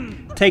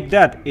 Take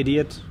that,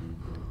 idiot.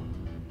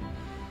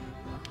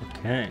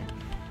 Okay.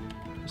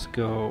 Let's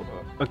go.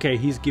 Okay,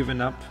 he's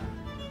given up.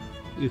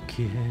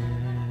 Okay.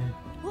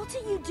 What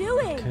are you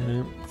doing?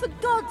 Okay. For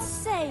God's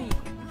sake!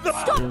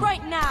 Stop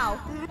right now!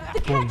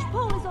 The catch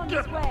pole is on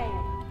its way!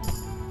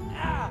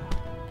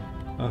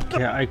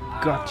 Okay, I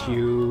got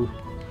you.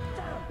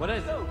 What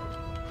is it?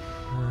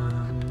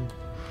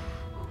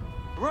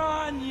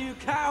 Run, you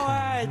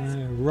cowards!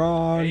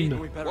 Run! Hey,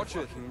 we better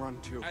fucking run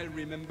too. I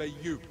remember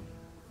you.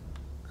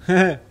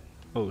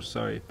 Oh,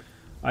 sorry.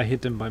 I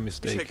hit him by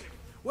mistake. Chick,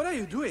 what are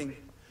you doing?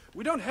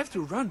 We don't have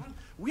to run.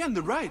 We're on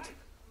the right.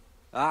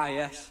 Ah,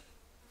 yes.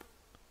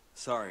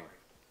 Sorry.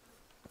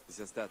 It's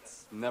just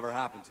that's never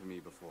happened to me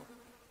before.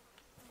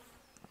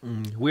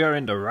 We are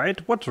in the right?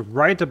 What's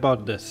right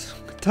about this?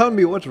 Tell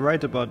me what's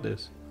right about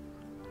this.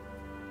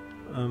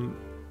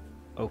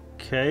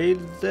 Okay,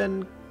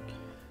 then...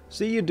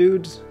 See you,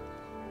 dudes.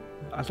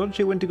 I thought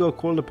she went to go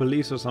call the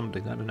police or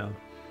something. I don't know.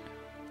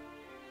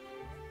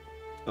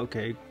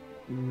 Okay.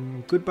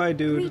 Goodbye,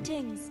 dude.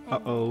 Greetings.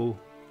 Uh-oh.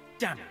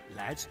 Damn it,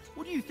 lads.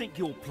 What do you think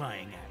you're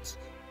playing at?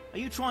 Are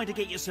you trying to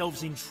get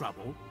yourselves in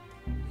trouble?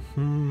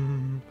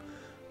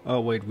 Oh,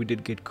 wait, we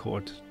did get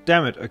caught.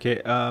 Damn it.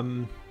 Okay,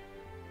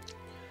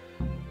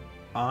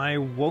 I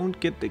won't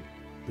get the...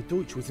 The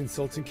Deutsch was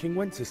insulting King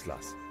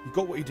Wenceslas. He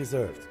got what he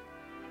deserved.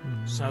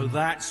 So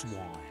that's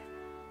why.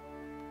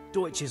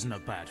 Deutsch isn't a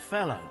bad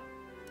fellow,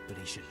 but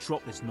he should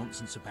drop this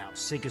nonsense about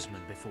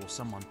Sigismund before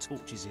someone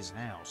torches his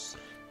house.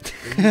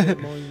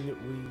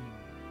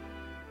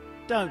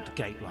 Don't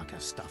gape like a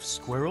stuffed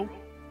squirrel.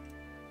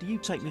 Do you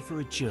take me for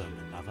a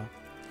German, lover?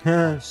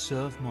 I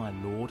serve my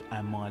lord,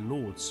 and my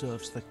lord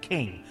serves the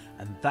king,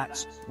 and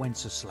that's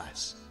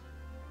Wenceslas.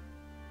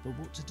 But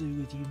what to do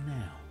with you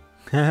now?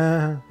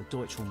 The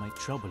Deutsch will make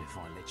trouble if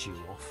I let you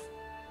off.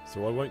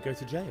 So I won't go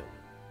to jail?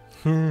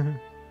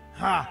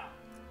 Ha!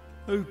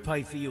 Who'd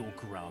pay for your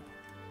grub?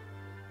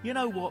 You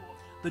know what?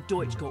 The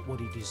Deutsch got what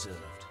he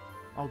deserved.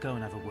 I'll go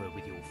and have a word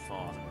with your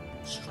father and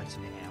we'll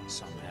straighten it out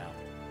somehow.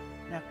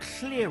 Now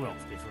clear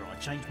off before I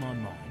change my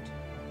mind.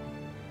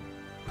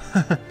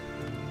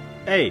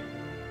 Hey!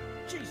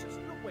 Jesus,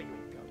 look where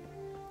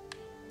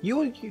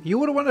you're You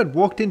were the one that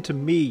walked into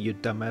me, you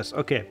dumbass.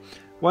 Okay.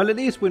 Well, at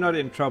least we're not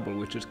in trouble,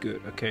 which is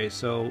good. Okay,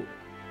 so...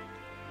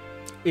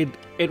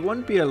 It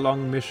won't be a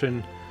long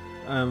mission.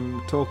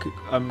 I'm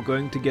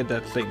going to get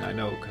that thing, I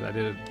know, because I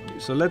did it.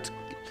 So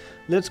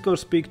let's go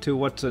speak to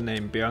what's her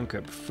name,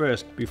 Bianca,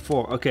 first,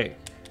 before. Okay,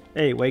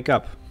 hey, wake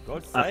up.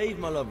 God save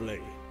my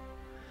lovely.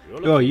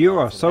 Oh, you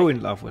are so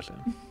in love with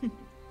him.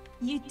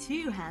 You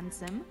too,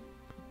 handsome.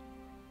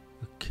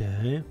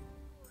 Okay,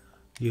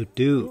 you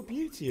do.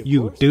 Beauty, of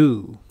you course.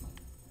 do.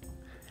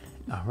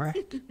 All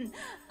right.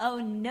 Oh,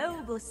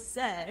 noble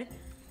sir,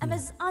 I'm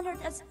as honored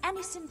as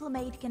any simple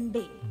maid can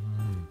be.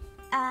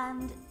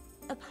 And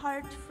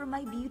apart from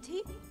my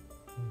beauty,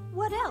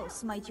 what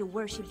else might your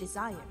worship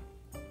desire?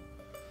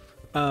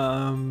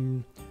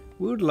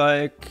 We would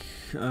like,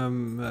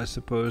 I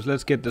suppose,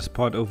 let's get this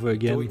part over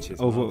again.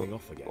 Over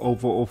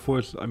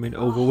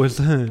with.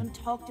 Don't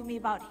talk to me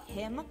about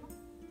him.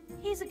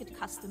 He's a good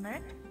customer,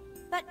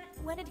 but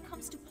when it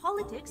comes to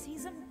politics,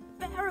 he's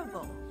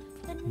unbearable.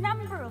 The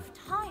number of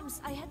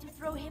times I had to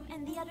throw him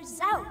and the others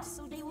out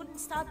so they wouldn't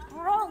start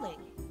brawling.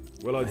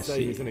 Well, I'd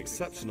say he's in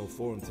exceptional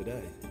form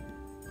today.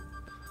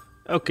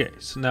 Okay,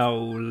 so now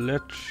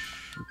let's...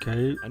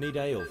 Okay. I need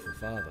ale for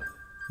father.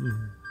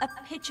 A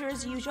pitcher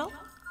as usual?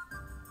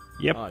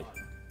 Yep. Aye.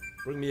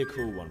 Bring me a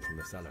cool one from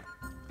the cellar.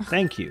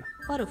 Thank you.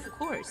 But of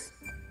course.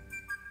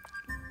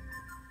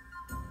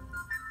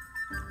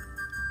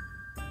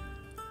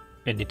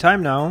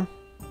 Anytime now.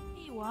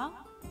 Here you are.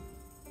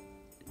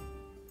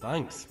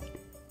 Thanks.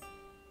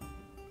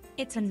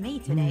 It's on me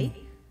today.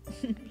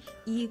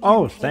 You can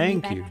Oh, pay me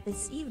thank back you.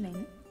 this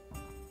evening.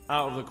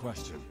 Out of the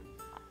question.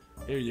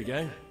 Here you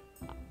go.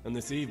 And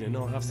this evening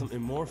I'll have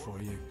something more for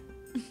you.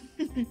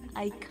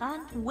 I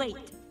can't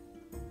wait.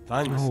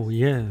 Thanks. Oh,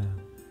 yeah.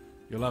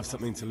 You'll have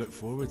something to look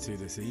forward to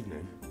this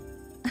evening.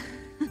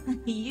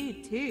 You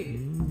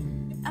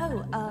too.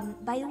 Oh,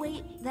 by the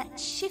way, that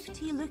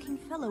shifty-looking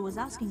fellow was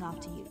asking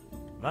after you.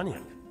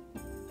 Vanya.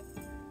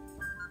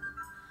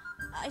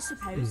 I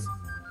suppose.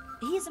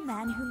 He's a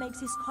man who makes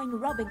his coin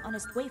robbing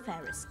honest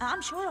wayfarers.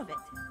 I'm sure of it.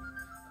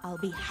 I'll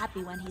be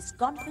happy when he's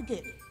gone for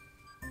good.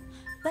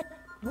 But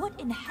what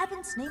in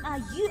heaven's name are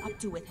you up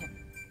to with him?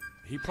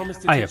 He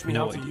promised to I teach have me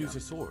no how to idea. use a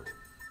sword.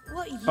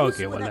 What use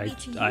Okay, would well, that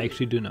be to you? I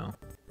actually do know.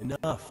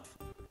 Enough.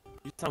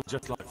 You sound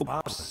just like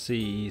father.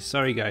 See,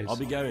 sorry guys. I'll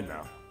be going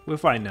now. We're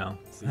fine now.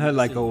 See you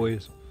Like soon.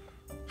 always.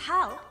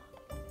 Hal,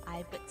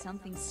 I've got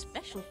something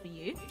special for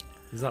you.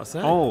 Is that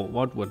so? Oh,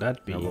 what would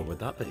that be? Now, what would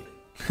that be?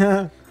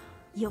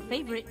 Your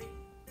favorite,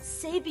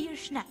 Savior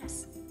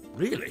Schnapps.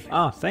 Really?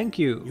 Ah, thank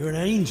you. You're an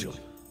angel.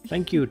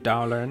 Thank you,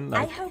 darling.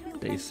 I Like hope you'll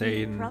they thank say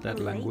me in proper that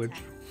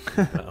language.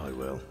 I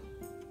will.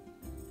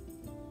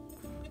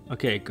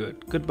 Okay,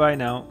 good. Goodbye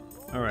now.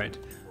 Alright.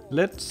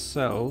 Let's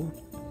sell.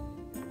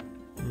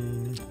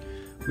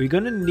 We're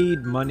gonna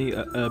need money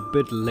a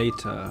bit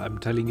later, I'm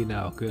telling you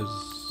now,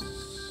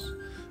 because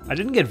I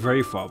didn't get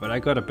very far, but I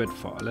got a bit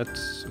far.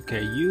 Let's...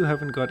 Okay, you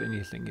haven't got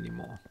anything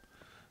anymore.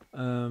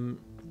 How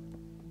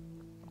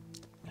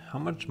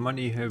much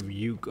money have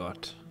you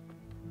got?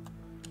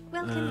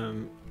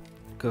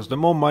 Because the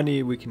more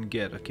money we can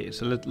get. Okay,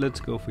 so let's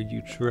go for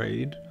you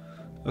trade.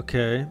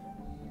 Okay.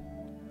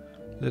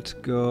 Let's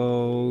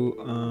go...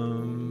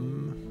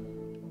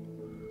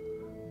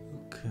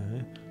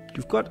 Okay.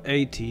 You've got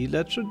 80.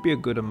 That should be a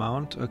good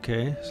amount.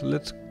 Okay, so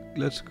let's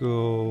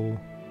go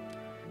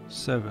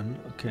 7.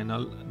 Okay,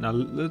 now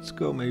let's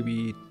go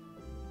maybe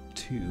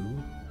 2.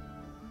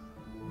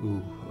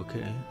 Ooh,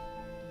 okay.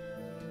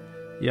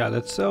 Yeah,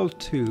 let's sell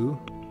 2.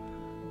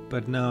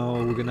 But now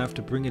we're gonna have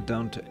to bring it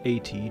down to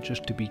 80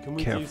 just to be Can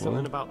we careful. do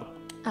something about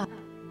the...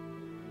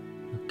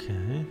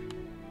 Okay.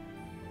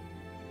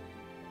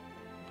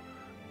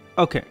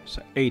 Okay,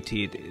 so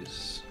 80 it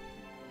is.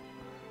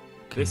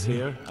 Okay. This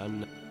here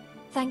and...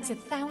 Thanks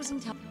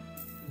 1,000 times.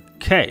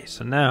 Okay,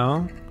 so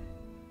now...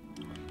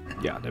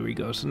 Yeah, there we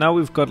go. So now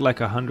we've got like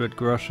 100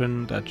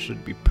 groschen. That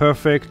should be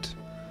perfect.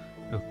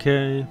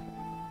 Okay.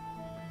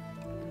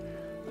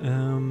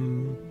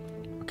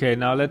 Okay,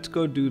 now let's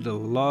go do the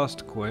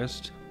last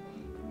quest.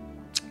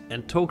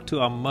 And talk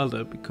to our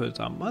mother, because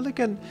our mother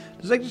can...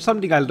 There's actually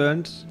something I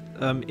learned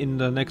in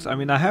the next... I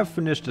mean, I have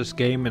finished this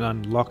game and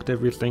unlocked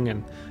everything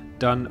and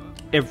done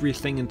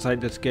everything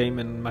inside this game,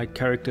 and my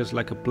character is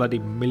like a bloody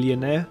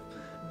millionaire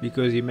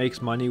because he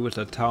makes money with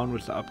the town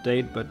with the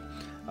update. But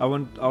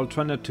I'll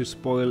try not to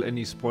spoil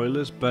any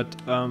spoilers, but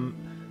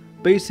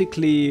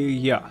basically,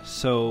 yeah,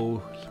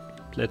 so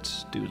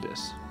let's do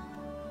this.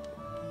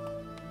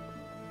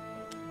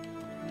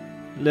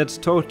 Let's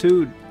talk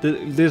to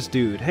this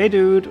dude. Hey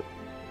dude.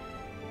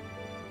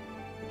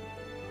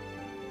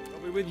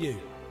 I'll be with you.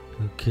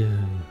 Okay.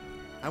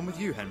 I'm with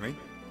you, Henry.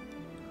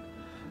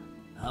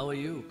 How are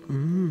you?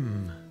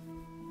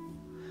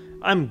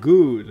 I'm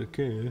good,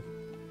 okay.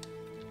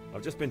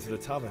 I've just been to the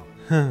tavern.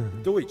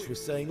 Deutsch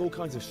was saying all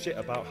kinds of shit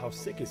about how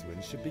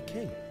Sigismund should be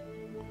king.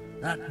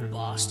 That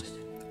bastard.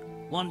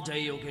 One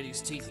day he'll get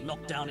his teeth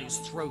locked down his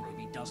throat if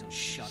he doesn't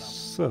shut up.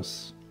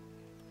 Sus.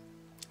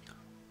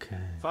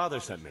 Okay. Father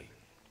sent me.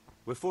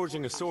 We're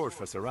forging a sword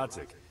for Sir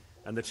Radzig,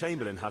 and the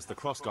Chamberlain has the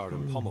crossguard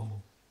and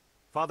pommel.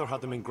 Father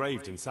had them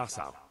engraved in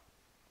Sasau.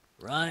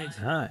 Right.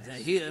 Nice. They're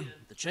here.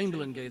 The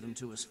Chamberlain gave them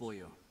to us for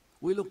you.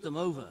 We looked them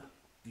over.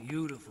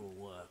 Beautiful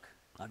work.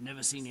 I've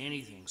never seen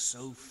anything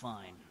so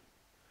fine.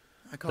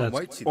 I can't That's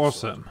wait to see the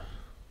awesome. sword.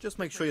 Just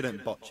make sure you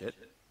don't botch it.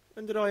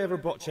 When did I ever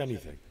botch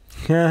anything?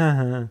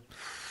 Where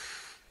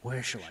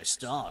shall I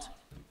start?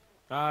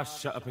 Ah,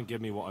 shut up and give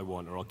me what I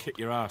want, or I'll kick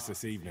your ass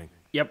this evening.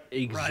 Yep,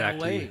 exactly. Right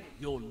away,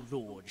 your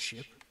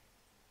lordship.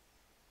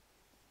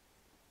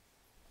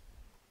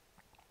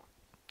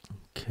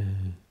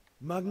 Okay.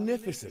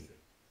 Magnificent.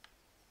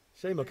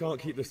 Shame I can't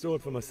keep the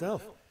sword for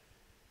myself.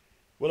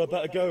 Well, I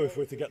better go if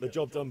we're to get the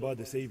job done by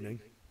this evening.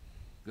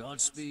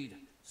 Godspeed.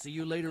 See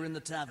you later in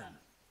the tavern.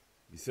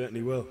 You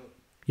certainly will.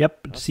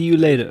 Yep, see you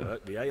later.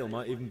 The ale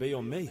might even be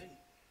on me.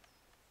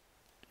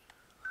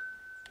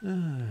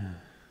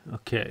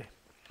 Okay.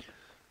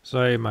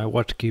 Sorry, my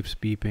watch keeps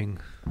beeping.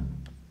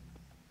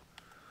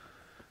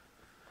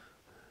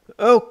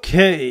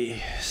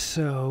 Okay,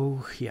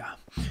 so yeah.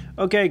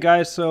 Okay,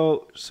 guys,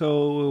 so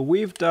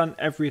we've done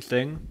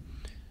everything.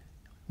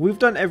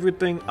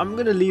 I'm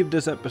gonna leave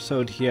this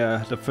episode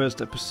here, the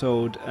first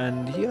episode,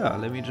 and yeah,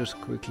 let me just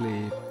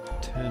quickly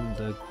turn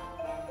the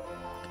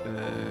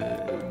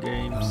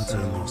game Pater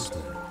sound.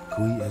 noster,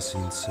 qui es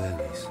in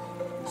celis,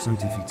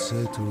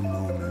 sanctificetur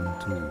nomen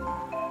tuum,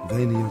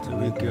 veniat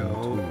regnum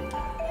tuum,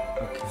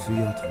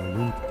 fiat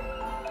voluntas.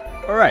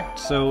 Alright,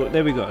 so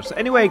there we go. So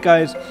anyway,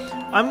 guys,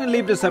 I'm going to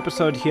leave this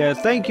episode here.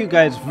 Thank you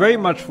guys very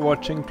much for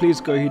watching.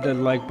 Please go hit that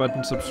like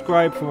button,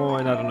 subscribe for more,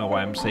 and I don't know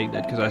why I'm saying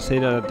that, because I say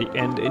that at the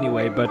end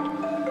anyway, but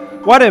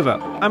whatever.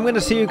 I'm going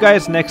to see you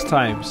guys next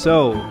time.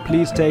 So,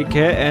 please take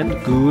care and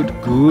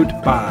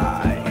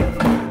goodbye.